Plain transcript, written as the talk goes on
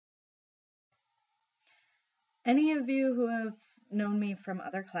Any of you who have known me from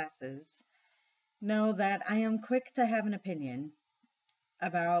other classes know that I am quick to have an opinion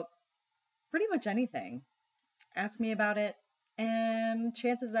about pretty much anything. Ask me about it, and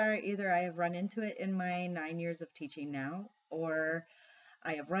chances are either I have run into it in my 9 years of teaching now, or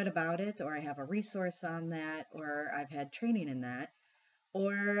I have read about it, or I have a resource on that, or I've had training in that,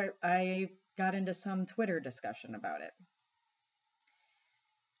 or I got into some Twitter discussion about it.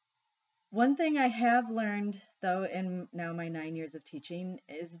 One thing I have learned, though, in now my 9 years of teaching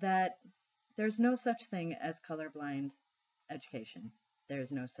is that there's no such thing as colorblind education.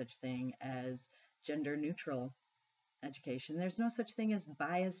 There's no such thing as gender neutral education. There's no such thing as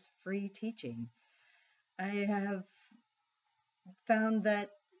bias free teaching. I have found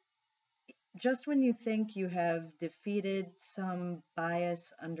that just when you think you have defeated some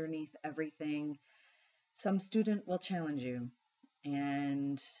bias underneath everything, some student will challenge you,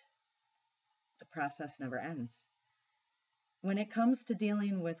 and the process never ends. When it comes to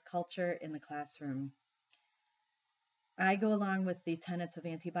dealing with culture in the classroom, I go along with the tenets of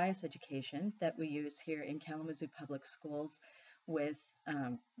anti-bias education that we use here in Kalamazoo Public Schools with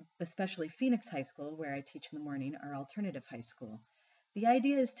especially Phoenix High School, where I teach in the morning, our alternative high school. The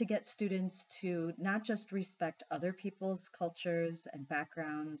idea is to get students to not just respect other people's cultures and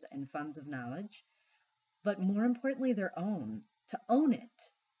backgrounds and funds of knowledge, but more importantly, their own, to own it,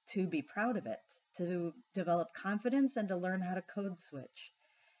 to be proud of it, to develop confidence and to learn how to code switch.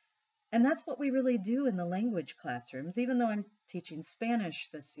 And that's what we really do in the language classrooms, even though I'm teaching Spanish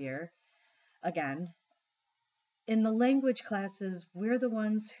this year. Again, in the language classes, we're the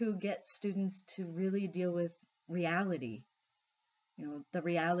ones who get students to really deal with reality, the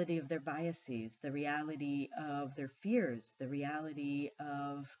reality of their biases, the reality of their fears, the reality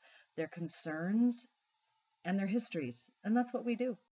of their concerns and their histories. And that's what we do.